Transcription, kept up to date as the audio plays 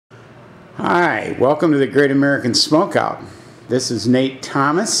Hi, welcome to the Great American Smokeout. This is Nate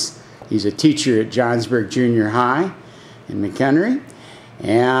Thomas. He's a teacher at Johnsburg Junior High in McHenry.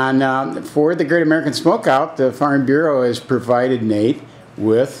 And for the Great American Smokeout, the Farm Bureau has provided Nate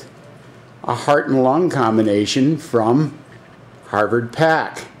with a heart and lung combination from Harvard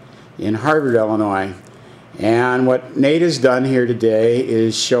Pack in Harvard, Illinois. And what Nate has done here today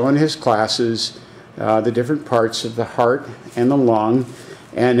is showing his classes the different parts of the heart and the lung,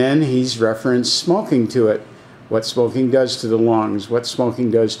 and then he's referenced smoking to it, what smoking does to the lungs, what smoking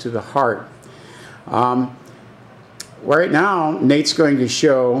does to the heart. Right now, Nate's going to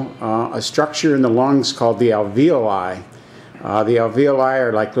show a structure in the lungs called the alveoli. The alveoli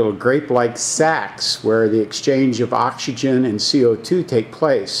are like little grape-like sacs where the exchange of oxygen and CO2 take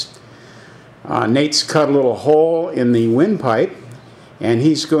place. Nate's cut a little hole in the windpipe, and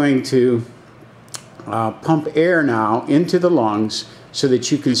he's going to pump air now into the lungs so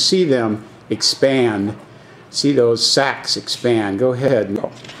that you can see them expand. See those sacs expand. Go ahead.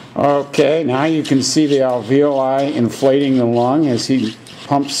 Okay, now you can see the alveoli inflating the lung as he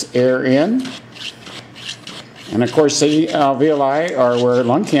pumps air in. And of course, the alveoli are where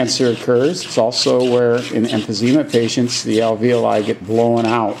lung cancer occurs. It's also where in emphysema patients the alveoli get blown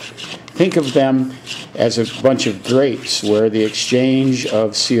out. Think of them as a bunch of grapes where the exchange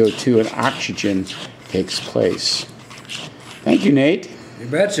of CO2 and oxygen takes place. Thank you, Nate. You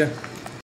betcha.